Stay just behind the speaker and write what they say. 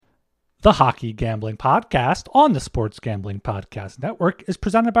The Hockey Gambling Podcast on the Sports Gambling Podcast Network is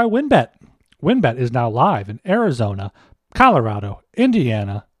presented by WynnBET. WynnBET is now live in Arizona, Colorado,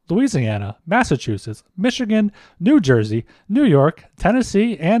 Indiana, Louisiana, Massachusetts, Michigan, New Jersey, New York,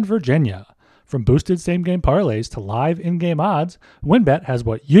 Tennessee, and Virginia. From boosted same-game parlays to live in-game odds, WynnBET has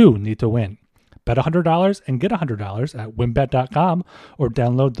what you need to win. Bet $100 and get $100 at wynnbet.com or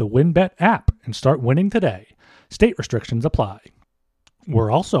download the WynnBET app and start winning today. State restrictions apply.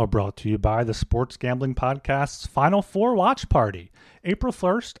 We're also brought to you by the Sports Gambling Podcast's Final Four Watch Party. April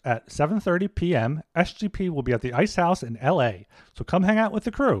 1st at 7:30 p.m., SGP will be at the Ice House in LA, so come hang out with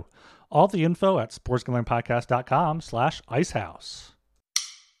the crew. All the info at sportsgamblingpodcast.com/icehouse.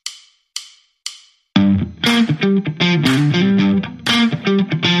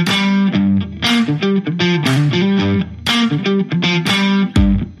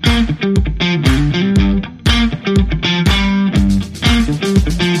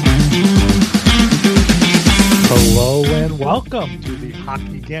 Hello and welcome to the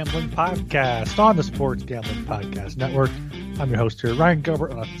Hockey Gambling Podcast on the Sports Gambling Podcast Network. I'm your host here, Ryan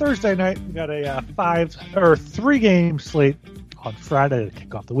Gilbert. On a Thursday night, we got a 3-game slate on Friday to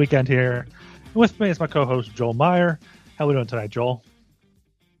kick off the weekend here. And with me is my co-host Joel Meyer. How are we doing tonight, Joel?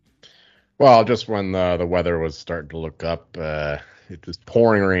 Well, just when the weather was starting to look up, it was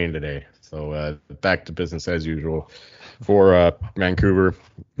pouring rain today. So back to business as usual for Vancouver.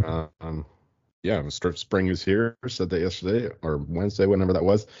 Spring is here. Said that yesterday or Wednesday, whenever that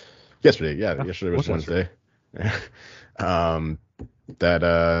was. Yesterday was Wednesday.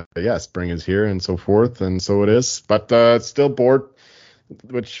 Spring is here and so forth, and so it is. But it's still bored,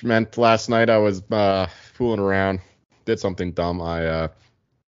 which meant last night I was fooling around, did something dumb. I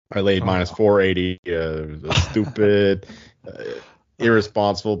laid minus 480, a stupid,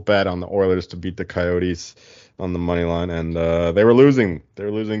 irresponsible bet on the Oilers to beat the Coyotes on the money line, and they were losing. They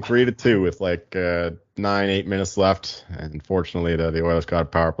were losing 3-2 with 8 minutes left. And unfortunately, the Oilers got a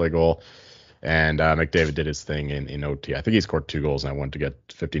power play goal, and McDavid did his thing in OT. I think he scored 2 goals, and I wanted to get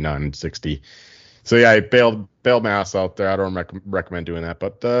 59 and 60. So yeah, I bailed my ass out there. I don't recommend doing that,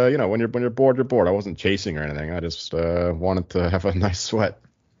 but when you're bored, you're bored. I wasn't chasing or anything. I just wanted to have a nice sweat.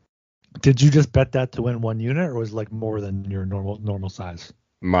 Did you just bet that to win one unit, or was it more than your normal size?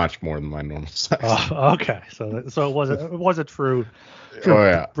 Much more than my normal size. Oh, okay. So it was a true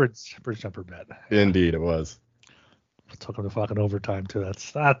bridge jumper bet. Indeed, it was. Took him to fucking overtime too.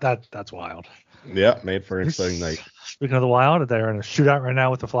 That's wild. Yeah, made for an exciting night. Speaking of the Wild, they're in a shootout right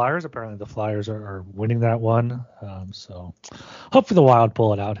now with the Flyers. Apparently, the Flyers are winning that one. So hopefully the Wild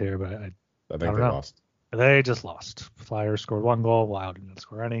pull it out here, but I think they lost. They just lost. Flyers scored 1 goal. Wild didn't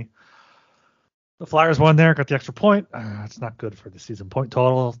score any. The Flyers won there, got the extra point. It's not good for the season point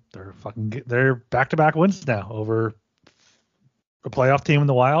total. They're back-to-back wins now over a playoff team in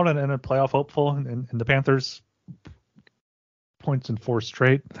the Wild and a playoff hopeful in the Panthers. Points in 4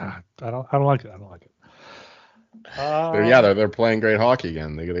 straight. I don't like it. I don't like it. They're playing great hockey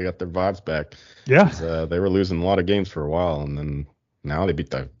again. They got their vibes back. Yeah. They were losing a lot of games for a while, and then now they beat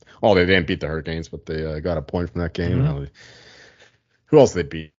they didn't beat the Hurricanes, but they got a point from that game. Mm-hmm. Who else did they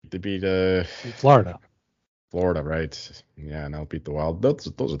beat? They beat Florida. Florida, right? Yeah, now beat the Wild. Those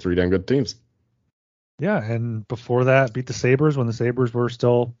are 3 damn good teams. Yeah, and before that, beat the Sabres when the Sabres were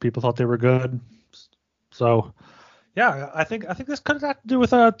still, people thought they were good. So, yeah, I think this could have to do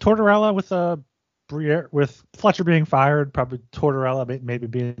with Tortorella, with Fletcher being fired, probably Tortorella maybe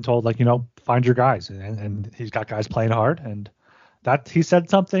being told, find your guys, and he's got guys playing hard, and that he said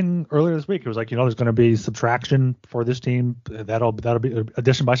something earlier this week. It was there's going to be subtraction for this team. That'll be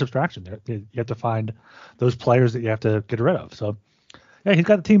addition by subtraction. You have to find those players that you have to get rid of. So, yeah, he's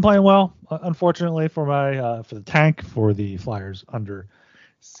got the team playing well. Unfortunately for the tank for the Flyers under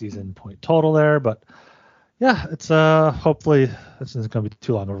season point total there, but yeah, it's hopefully this isn't going to be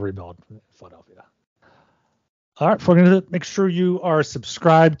too long of a rebuild in Philadelphia. All right, we're going to make sure you are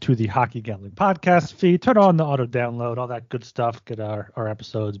subscribed to the Hockey Gambling Podcast feed. Turn on the auto download, all that good stuff. Get our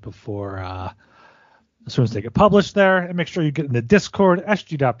episodes before as soon as they get published there. And make sure you get in the Discord,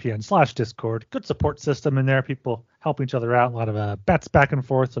 sg.pn/Discord. Good support system in there. People helping each other out. A lot of bets back and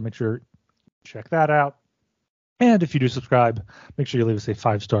forth, so make sure you check that out. And if you do subscribe, make sure you leave us a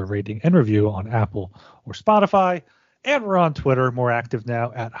 5-star rating and review on Apple or Spotify. And we're on Twitter, more active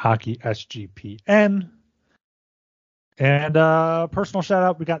now, at HockeySGPN. And personal shout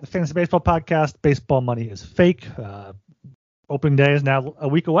out, we got the Fantasy Baseball Podcast. Baseball Money is Fake. Opening day is now a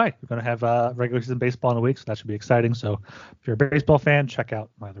week away. We're going to have regular season baseball in a week, so that should be exciting. So if you're a baseball fan, check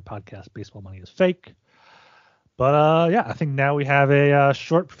out my other podcast, Baseball Money is Fake. But I think now we have a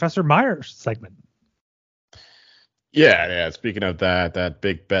short Professor Myers segment. Yeah. Speaking of that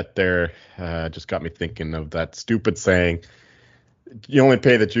big bet there, just got me thinking of that stupid saying, you only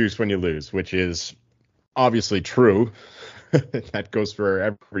pay the juice when you lose, which is obviously true. That goes for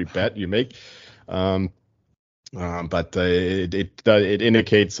every bet you make. Um, but it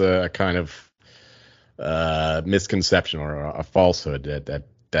indicates a kind of misconception or a falsehood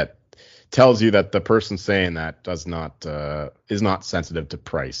that tells you that the person saying that does not is not sensitive to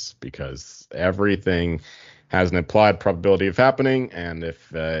price, because everything has an implied probability of happening, and if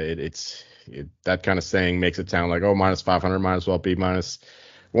that kind of saying makes it sound like, oh, minus 500 might as well be minus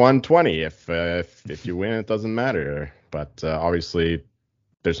 120. If you win, it doesn't matter. But obviously,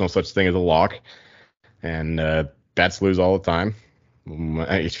 there's no such thing as a lock, and bets lose all the time.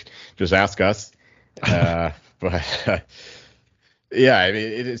 Just ask us. But yeah, I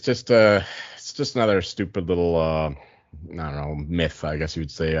mean, it's just another stupid little I don't know, myth, I guess you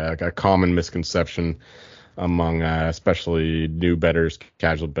would say, a common misconception among especially new bettors,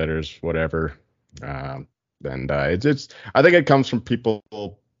 casual bettors, whatever. And it's I think it comes from people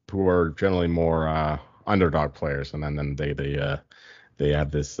who are generally more underdog players, and then they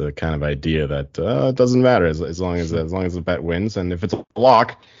have this kind of idea that it doesn't matter as long as the bet wins, and if it's a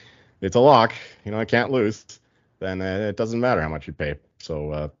lock, it's a lock. I can't lose. Then it doesn't matter how much you pay.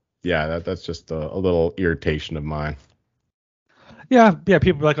 So yeah, that's just a little irritation of mine. Yeah.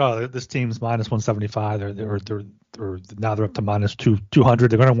 People are like, oh, this team's minus 175, or now they're up to minus 200.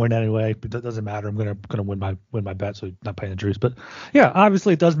 They're going to win anyway, but that doesn't matter. I'm going to win my bet, so you're not paying the juice. But yeah,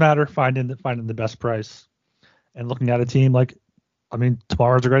 obviously it does matter finding the best price and looking at a team like, I mean,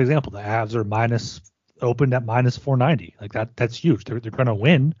 tomorrow's a great example. The Avs are opened at minus 490. Like that's huge. They're going to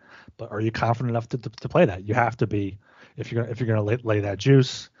win, but are you confident enough to play that? You have to be if you're going to lay that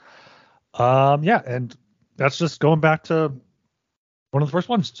juice. Yeah, and that's just going back to one of the first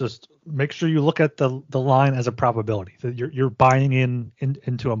ones. Just make sure you look at the line as a probability that you're buying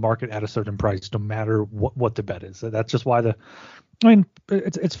into a market at a certain price, no matter what the bet is. So that's just why I mean,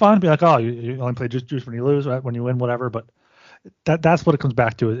 it's fine to be like, oh, you only play juice when you lose, right? When you win, whatever. But that's what it comes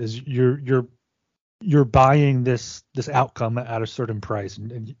back to, is you're buying this outcome at a certain price,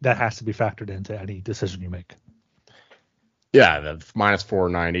 and that has to be factored into any decision you make. Yeah, the minus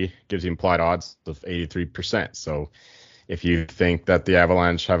 490 gives you implied odds of 83%. So if you think that the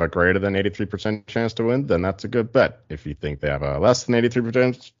Avalanche have a greater than 83% chance to win, then that's a good bet. If you think they have a less than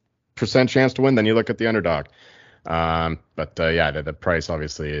 83% chance to win, then you look at the underdog. But yeah, the price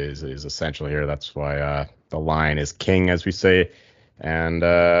obviously is essential here. That's why the line is king, as we say. And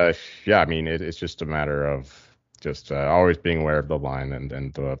yeah, I mean, it's just a matter of just always being aware of the line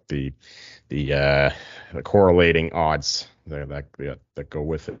and the correlating odds that go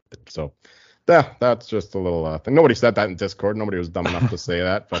with it. So yeah, that's just a little thing. Nobody said that in Discord. Nobody was dumb enough to say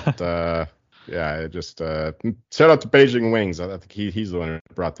that. But yeah, it just shout out to Beijing Wings. I think he's the one who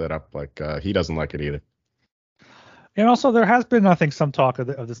brought that up. Like he doesn't like it either. And also, there has been, I think, some talk of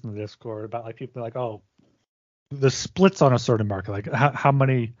this in the Discord about like people like, oh, the splits on a certain market, like how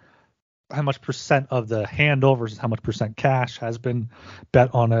much percent of the handle versus how much percent cash has been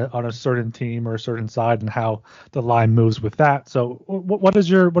bet on a certain team or a certain side, and how the line moves with that. So what is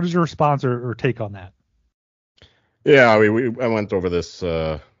your response or take on that? Yeah, I went over this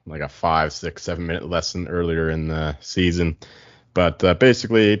like a 5, 6, 7 minute lesson earlier in the season, but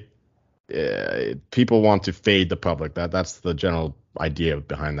basically people want to fade the public. That's the general idea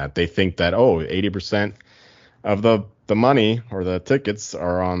behind that. They think that 80% of the money or the tickets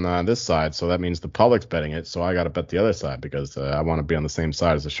are on this side, so that means the public's betting it. So I got to bet the other side because I want to be on the same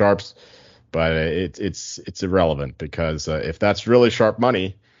side as the sharps. But it's irrelevant, because if that's really sharp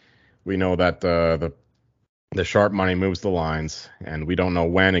money, we know that the sharp money moves the lines, and we don't know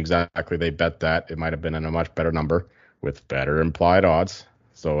when exactly they bet that. It might have been in a much better number with better implied odds.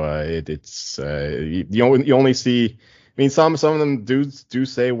 So you only see. I mean, some of them do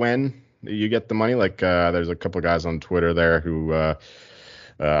say when you get the money. Like there's a couple of guys on Twitter there who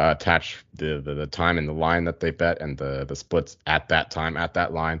attach the time and the line that they bet and the splits at that time at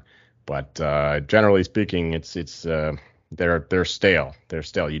that line. But generally speaking, it's they're stale. They're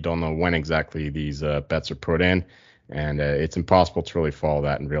stale. You don't know when exactly these bets are put in, and it's impossible to really follow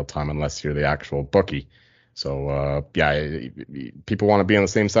that in real time unless you're the actual bookie. So yeah, people want to be on the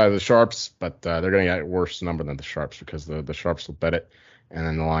same side of the sharps, but they're going to get a worse number than the sharps, because the sharps will bet it, and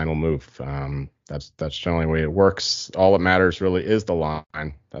then the line will move. That's generally the way it works. All that matters really is the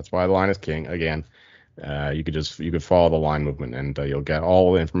line. That's why the line is king. Again, you could follow the line movement, and you'll get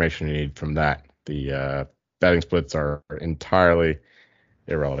all the information you need from that. The betting splits are entirely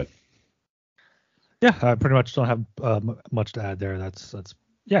irrelevant. Yeah, I pretty much don't have much to add there. That's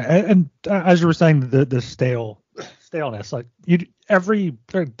yeah, and as you were saying, the stale staleness. Like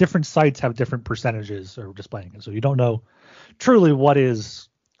different sites have different percentages or displaying it, so you don't know truly what is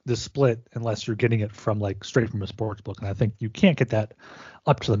the split unless you're getting it from like straight from a sports book. And I think you can't get that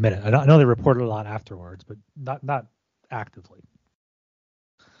up to the minute. I know they reported a lot afterwards, but not actively.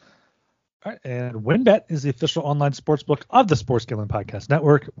 All right, and WynnBET is the official online sportsbook of the Sports Gambling Podcast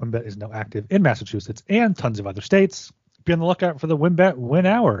Network. WynnBET is now active in Massachusetts and tons of other states. Be on the lookout for the WynnBET Win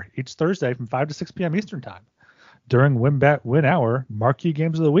Hour each Thursday from 5 to 6 p.m. Eastern Time. During WynnBET Win Hour, marquee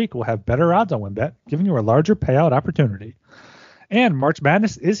games of the week will have better odds on WynnBET, giving you a larger payout opportunity. And March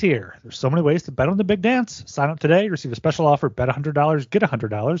Madness is here. There's so many ways to bet on the big dance. Sign up today, receive a special offer, bet $100, get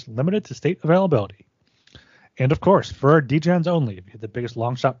 $100, limited to state availability. And of course, for our DGens only, if you hit the biggest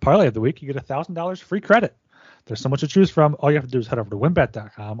long shot parlay of the week, you get $1,000 free credit. There's so much to choose from. All you have to do is head over to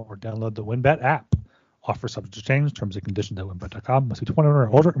wynnbet.com or download the WynnBET app. Offer subject to change. Terms and conditions at wynnbet.com. Must be 21 or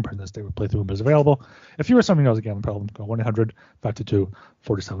older. And present state where playthrough is available. If you or someone knows a gambling problem, call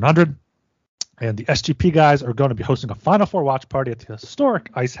 1-800-522-4700. And the SGP guys are going to be hosting a Final Four watch party at the historic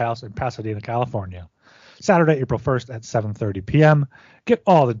Ice House in Pasadena, California. Saturday, April 1st at 7:30 p.m. Get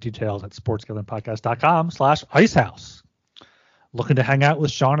all the details at sportsgamblingpodcast.com/icehouse. Looking to hang out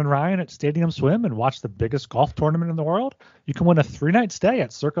with Sean and Ryan at Stadium Swim and watch the biggest golf tournament in the world? You can win a 3-night stay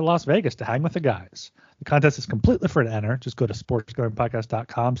at Circa Las Vegas to hang with the guys. The contest is completely free to enter. Just go to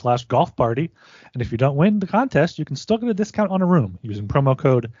sportsgamblingpodcast.com/golf party. And if you don't win the contest, you can still get a discount on a room using promo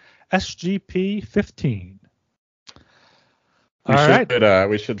code SGP15.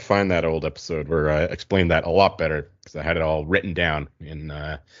 We should find that old episode where I explained that a lot better because I had it all written down in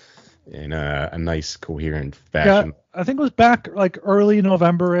a nice, coherent fashion. Yeah, I think it was back like early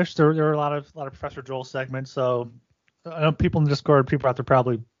November-ish. There were a lot of Professor Joel segments. So I know people in the Discord, people out there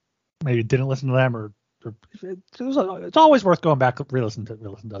probably maybe didn't listen to them, or it's always worth going back re-listen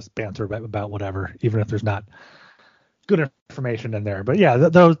to us banter about whatever, even if there's not good information in there. But yeah,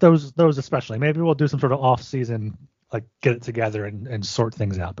 those especially. Maybe we'll do some sort of off-season, like get it together and sort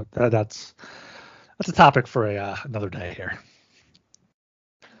things out. But that's a topic for another day here.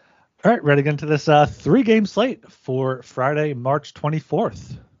 All right, ready to get into this 3-game slate for Friday, March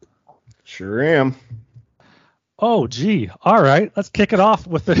 24th. Sure am. Oh, gee. All right, let's kick it off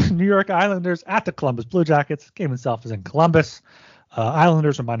with the New York Islanders at the Columbus Blue Jackets. Game itself is in Columbus.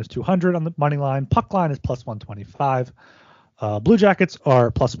 Islanders are minus 200 on the money line. Puck line is plus 125. Blue Jackets are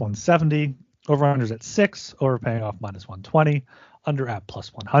plus 170. Over-unders at 6. Overpaying off minus 120. Under at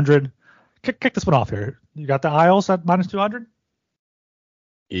plus 100. Kick this one off here. You got the Isles at minus 200?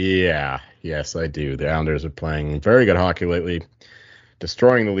 Yeah. Yes, I do. The Islanders are playing very good hockey lately,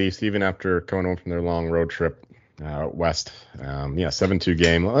 destroying the Leafs even after coming home from their long road trip out west. 7-2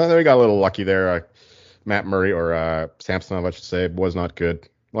 game. They got a little lucky there. Matt Murray, or Samsonov, I should say, was not good.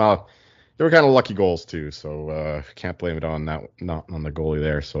 Well, they were kind of lucky goals too, so can't blame it on that, not on the goalie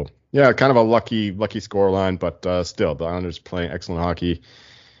there. So yeah, kind of a lucky scoreline, but still, the Islanders playing excellent hockey.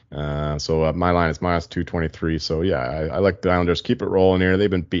 So my line is minus 223. So yeah, I like the Islanders. Keep it rolling here. They've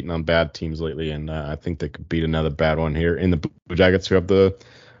been beating on bad teams lately, and I think they could beat another bad one here in the Blue Jackets, who have I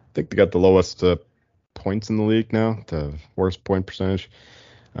think they got the lowest points in the league now, the worst point percentage.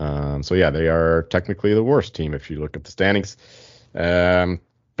 So yeah, they are technically the worst team if you look at the standings.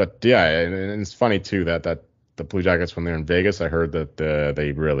 But yeah, and it's funny too that the Blue Jackets, when they're in Vegas, I heard that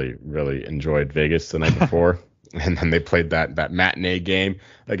they really, really enjoyed Vegas the night before. And then they played that matinee game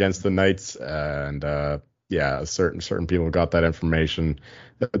against the Knights, and certain people got that information.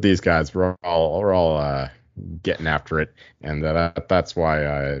 That these guys were all getting after it, and that's why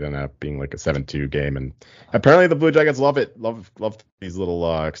it ended up being like a 7-2 game. And apparently the Blue Jackets love it, love these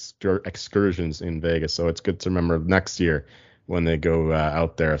little excursions in Vegas. So it's good to remember next year when they go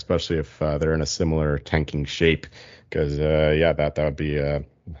out there, especially if they're in a similar tanking shape, because that would be a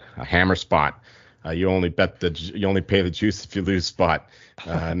hammer spot. You only pay the juice if you lose spot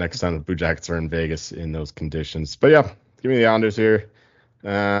next time the Blue Jackets are in Vegas in those conditions. But yeah, give me the Islanders here.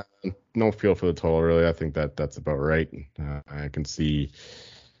 No feel for the total, really. I think that's about right. I can see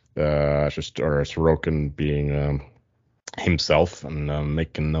Sorokin being himself and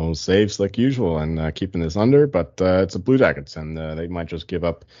making those saves like usual and keeping this under. But it's the Blue Jackets, and they might just give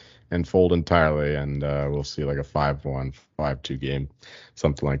up and fold entirely, and we'll see like a 5-1, 5-2 game,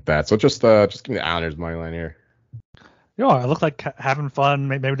 something like that. So just give me the Islanders money line here. It looked like having fun.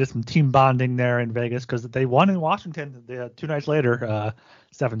 Maybe did some team bonding there in Vegas because they won in Washington 2 nights later,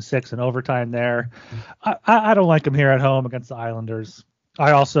 7-6 in overtime there. I don't like them here at home against the Islanders.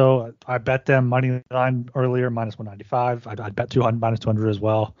 I bet them money line earlier, minus 195. I'd bet 200 minus 200 as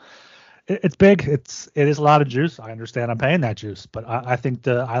well. It's big. It is a lot of juice. I understand I'm paying that juice, but I think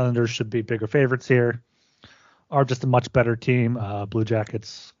the Islanders should be bigger favorites here. are just a much better team. Blue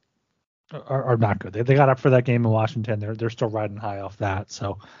Jackets are not good. They got up for that game in Washington. They're still riding high off that.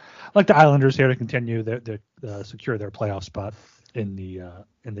 So I like the Islanders here to continue their secure their playoff spot in the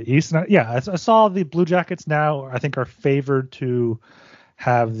East. And I saw the Blue Jackets now I think are favored to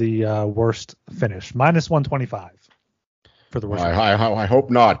have the worst finish, -125 for the worst. I hope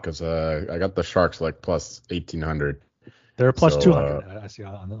not, because I got the Sharks like plus 1,800. They're plus 200. I see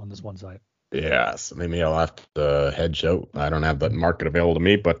on this one site. Yeah, so maybe I'll have to hedge out. I don't have that market available to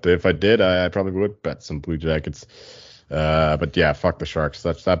me, but if I did, I probably would bet some Blue Jackets. But yeah, fuck the Sharks.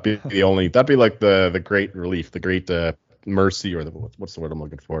 That'd be like the great relief, the great mercy, or what's the word I'm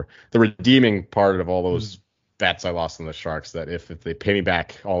looking for? The redeeming part of all those bets I lost on the Sharks. That if they pay me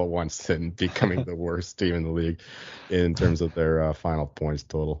back all at once, then becoming the worst team in the league in terms of their final points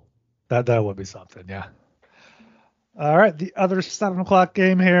total. That would be something, yeah. All right, the other 7:00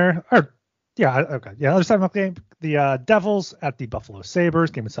 game here, other 7:00 game. The Devils at the Buffalo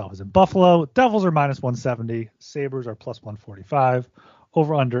Sabres. Game itself is in Buffalo. Devils are -170. Sabres are plus 145.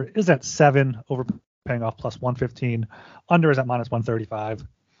 Over under is at 7. Over paying off plus 115. Under is at -135.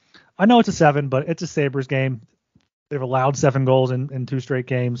 I know it's a 7, but it's a Sabres game. They've allowed 7 goals in 2 straight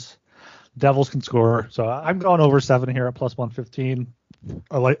games. Devils can score, so I'm going over 7 here at plus 115.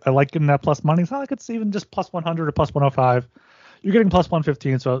 I like getting that plus money. It's not like it's even just plus 100 or plus 105. You're getting plus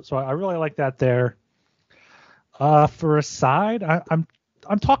 115, so I really like that there. For a side, I'm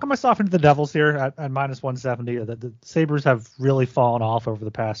talking myself into the Devils here at -170. The Sabres have really fallen off over the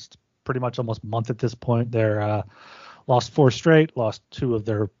past pretty much almost month at this point. They're lost 4 straight, lost 8 of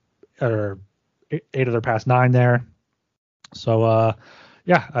their past 9 there. So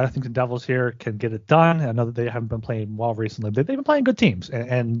I think the Devils here can get it done. I know that they haven't been playing well recently, but they've been playing good teams,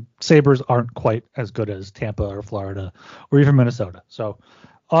 and Sabres aren't quite as good as Tampa or Florida or even Minnesota. So,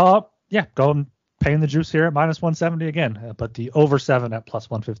 go and paying the juice here at -170 again. But the over 7 at plus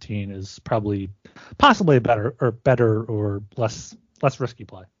 115 is possibly a better or less risky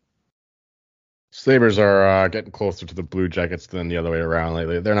play. Sabres are getting closer to the Blue Jackets than the other way around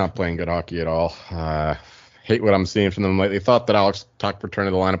lately. They're not playing good hockey at all. Hate what I'm seeing from them lately. Thought that Alex Tuch return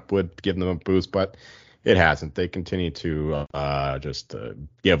to the lineup would give them a boost, but it hasn't. They continue to just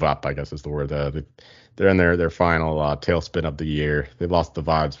give up, I guess is the word. They're in their final tailspin of the year. They lost the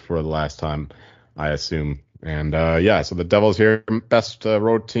vibes for the last time, I assume. And so the Devils here, best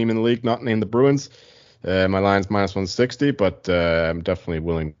road team in the league, not named the Bruins. My line's -160, but I'm definitely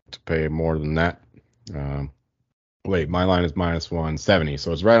willing to pay more than that. My line is -170,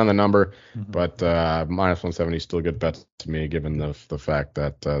 so it's right on the number, but -170 is still a good bet to me, given the fact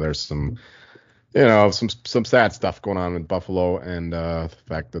that there's some sad stuff going on in Buffalo, and the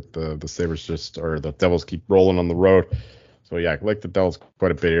fact that the Sabres the Devils keep rolling on the road. So I like the Devils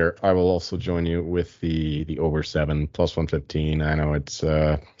quite a bit here. I will also join you with the over 7 plus 115. I know it's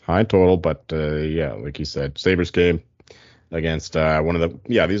high total, but like you said, Sabres game against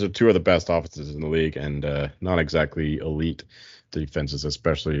these are 2 of the best offenses in the league, and not exactly elite defenses,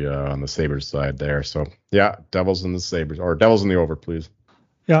 especially on the Sabres side there. So Devils and the Sabres, or Devils in the over, please.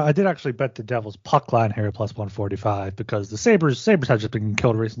 Yeah, I did actually bet the Devils puck line here at plus 145 because the Sabres have just been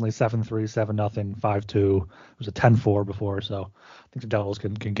killed recently, 7-3, 7-0, 5-2. It was a 10-4 before, so I think the Devils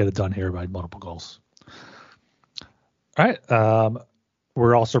can get it done here by multiple goals. All right.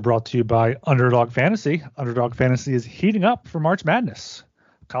 We're also brought to you by Underdog Fantasy. Underdog Fantasy is heating up for March Madness.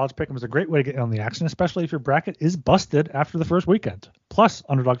 College Pick'em is a great way to get in on the action, especially if your bracket is busted after the first weekend. Plus,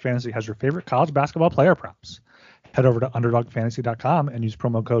 Underdog Fantasy has your favorite college basketball player props. Head over to UnderdogFantasy.com and use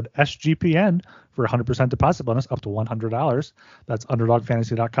promo code SGPN for 100% deposit bonus up to $100. That's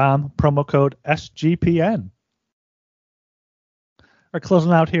UnderdogFantasy.com, promo code SGPN. We're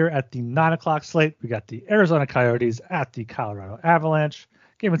closing out here at the 9 o'clock slate. We got the Arizona Coyotes at the Colorado Avalanche.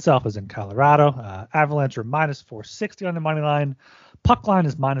 Game itself is in Colorado. Avalanche are -460 on the money line. Puck line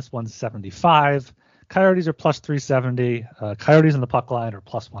is -175. Coyotes are plus 370. Coyotes on the puck line are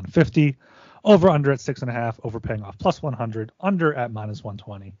plus 150. Over under at 6.5. Over paying off plus 100. Under at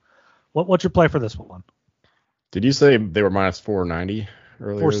 -120. What's your play for this one? Did you say they were -490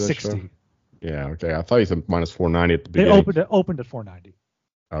 earlier? 460. Yeah, okay. I thought you said -490 at the beginning. They opened at 490.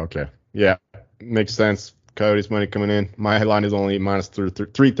 Okay. Yeah, makes sense. Coyotes money coming in. My line is only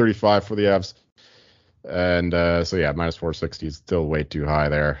 -335 for the Avs. And -460 is still way too high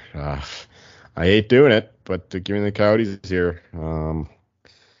there. I hate doing it, but give me the Coyotes here.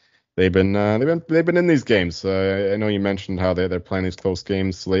 They've been in these games. I know you mentioned how they're playing these close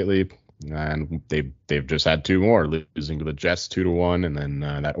games lately, and they've just had 2 more, losing to the Jets 2-1, and then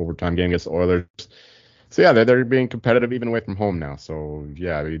that overtime game against the Oilers. So yeah, they're being competitive even away from home now. So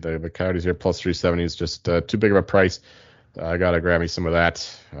yeah, the Coyotes here plus 370 is just too big of a price. I gotta grab me some of that.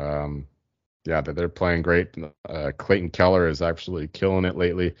 Yeah, they're playing great. Clayton Keller is absolutely killing it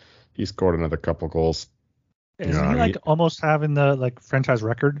lately. He scored another couple goals. Isn't he like almost having the like franchise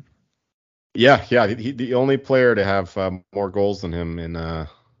record? Yeah. He the only player to have more goals than him in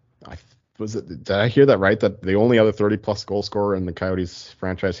did I hear that right? That the only other 30+ goal scorer in the Coyotes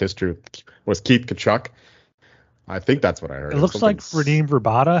franchise history was Keith Tkachuk. I think that's what I heard. It looks like Radim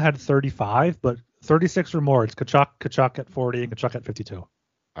Vrbata had 35, but 36 or more. It's Tkachuk at 40, and Tkachuk at 52.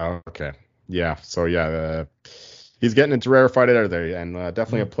 Okay. Yeah. So yeah, he's getting into rarefied air there, and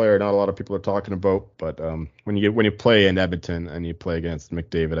definitely a player not a lot of people are talking about. But when you play in Edmonton and you play against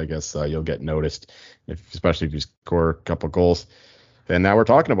McDavid, I guess you'll get noticed, especially if you score a couple goals. And now we're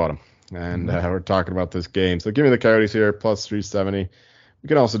talking about him, and we're talking about this game. So give me the Coyotes here plus 370. We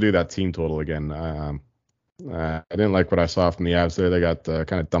can also do that team total again. I didn't like what I saw from the Avs there. They got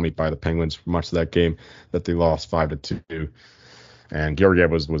kind of dummied by the Penguins for much of that game that they lost 5-2. And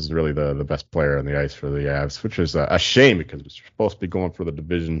Georgiev was really the best player on the ice for the Avs, which is a shame because we're supposed to be going for the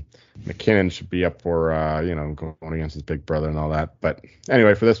division. McKinnon should be up for, going against his big brother and all that. But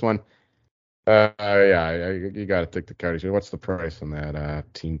anyway, for this one, you got to take the Coyotes. What's the price on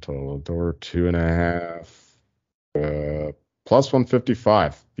that team total? Door 2.5, plus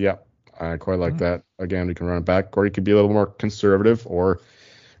 155. Yeah, I quite like that. Again, we can run it back, or you could be a little more conservative or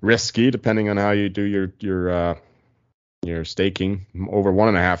risky, depending on how you do your staking. Over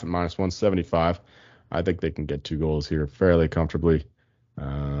 1.5 at minus 175. I think they can get 2 goals here fairly comfortably.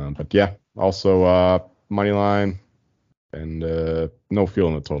 But yeah, also money line and no feel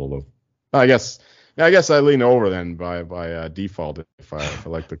in the total though. I guess I lean over then by default if I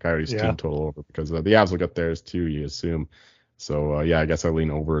like the Coyotes team total over, because the Avs will get theirs too, you assume. So I guess I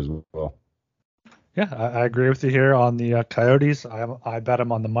lean over as well. Yeah, I agree with you here on the Coyotes. I bet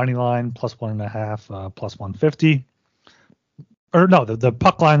them on the money line plus 1.5, plus 150. Or no, the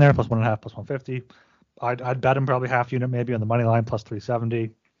puck line there plus 1.5, plus 150. I'd bet them probably half unit maybe on the money line plus 370.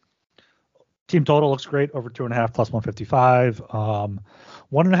 Team total looks great over 2.5 plus 155.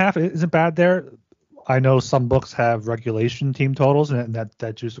 1.5 isn't bad there. I know some books have regulation team totals, and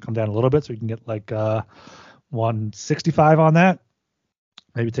that juice will come down a little bit, so you can get like 165 on that.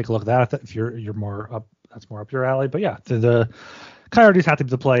 Maybe take a look at that if you're more up. That's more up your alley. But yeah, the Coyotes have to be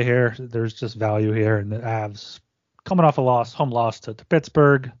the play here. There's just value here, and the Avs coming off a home loss to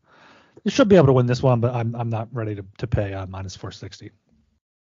Pittsburgh. You should be able to win this one, but I'm not ready to pay minus 460.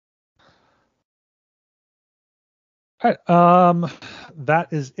 All right,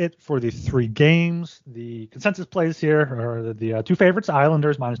 that is it for the 3 games. The consensus plays here are the 2 favorites: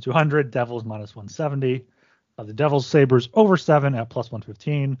 Islanders minus 200, Devils minus 170. The Devils Sabres over 7 at plus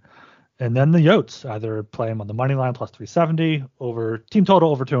 115, and then the Yotes either play them on the money line plus 370, over team total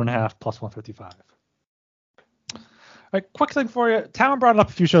over 2.5 plus 155. All right, quick thing for you. Talon brought it up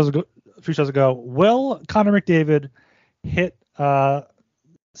a few shows ago. Will Connor McDavid hit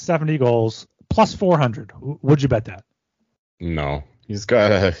 70 goals plus 400? Would you bet that? No. He's got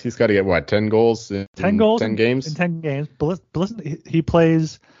to get what, 10 goals in 10 goals 10 games? In 10 games. But listen, he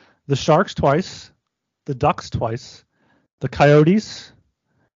plays the Sharks twice, the Ducks twice, the Coyotes,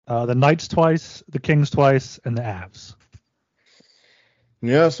 the Knights twice, the Kings twice, and the Avs.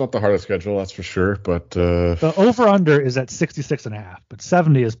 Yeah, it's not the hardest schedule, that's for sure. But the over/under is at 66.5, but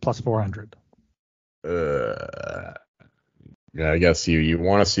 70 is plus 400. Yeah, I guess you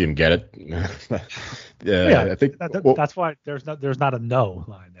want to see him get it. Yeah, I think that's why there's not a no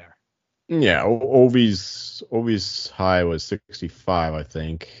line there. Yeah, Ovi's high was 65, I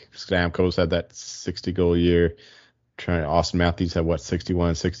think. Stamkos had that 60 goal year. Austin Matthews had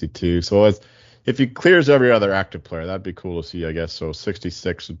 61, 62. So if he clears every other active player, that'd be cool to see, I guess. So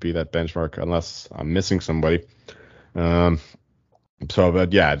 66 would be that benchmark, unless I'm missing somebody. But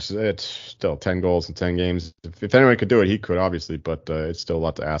yeah, it's still 10 goals in 10 games. If anyone could do it, he could, obviously, but it's still a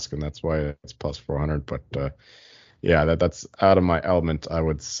lot to ask, and that's why it's plus 400. But yeah, that's out of my element, I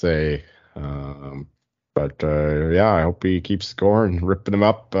would say. Yeah, I hope he keeps scoring, ripping them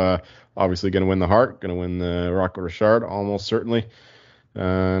up. Obviously going to win the Hart, going to win the Rocket Richard, almost certainly.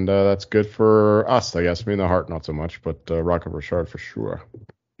 And that's good for us, I guess. I mean, the Hart, not so much, but Rocket Richard for sure.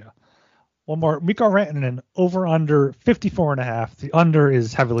 Yeah. One more. Mikko Rantanen, over under 54.5. The under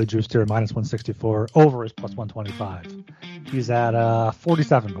is heavily juiced here, minus 164. Over is plus 125. He's at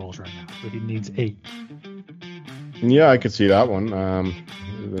 47 goals right now, so he needs 8. Yeah, I could see that one,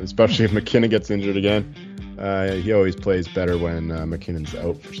 especially if McKinnon gets injured again. He always plays better when McKinnon's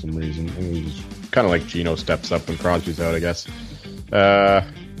out for some reason. He's kind of like Gino steps up when Crosby's out, I guess.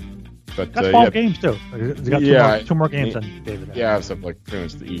 But that's 12 games too. You got two more games than David. Yeah, so like pretty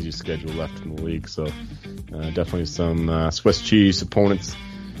much the easiest schedule left in the league. So definitely some Swiss cheese opponents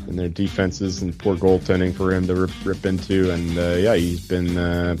in their defenses and poor goaltending for him to rip into. And he's been.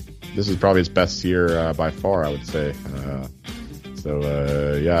 This is probably his best year by far, I would say.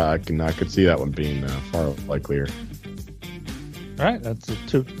 I could see that one being far likelier. All right, that's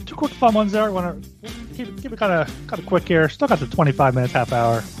two quick fun ones there. I want to keep it kind of quick here. Still got the 25 minutes, half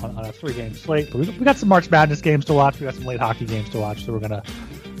hour on a 3-game slate, but we got some March Madness games to watch. We got some late hockey games to watch, so we're gonna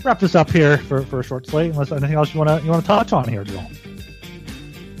wrap this up here for a short slate. Unless anything else you want to touch on here, Joel.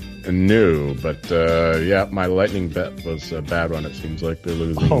 No, but my Lightning bet was a bad one. It seems like they're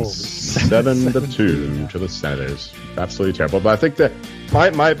losing 7-2 to the Senators. Absolutely terrible. But I think that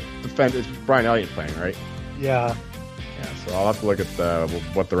my defense is Brian Elliott playing, right? Yeah. Yeah, so I'll have to look at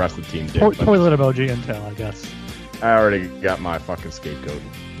what the rest of the team did. Toilet emoji intel, I guess. I already got my fucking scapegoat.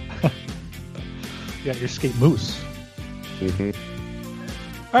 You got your skate moose. Mm-hmm.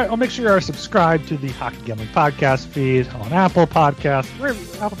 All right, well, make sure you are subscribed to the Hockey Gambling Podcast feed on Apple Podcasts,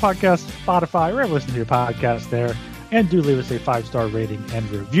 Spotify, wherever you listen to your podcast there. And do leave us a 5-star rating and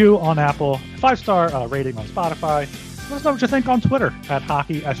review on Apple, 5-star rating on Spotify. Let us know what you think on Twitter at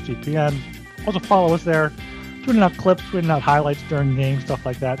HockeySGPN. Also follow us there. Tweeting out clips, tweeting out highlights during games, stuff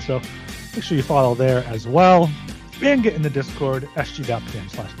like that. So make sure you follow there as well. And get in the Discord,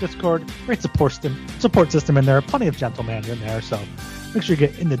 sg.pm/Discord. Great support system in there. Plenty of gentlemen in there. So make sure you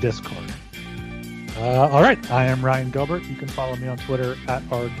get in the Discord. All right. I am Ryan Gilbert. You can follow me on Twitter at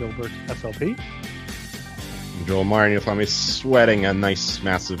rgilbertslp. Joel Meyer, and you'll find me sweating a nice,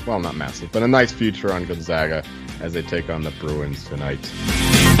 massive, well, not massive, but a nice future on Gonzaga as they take on the Bruins tonight.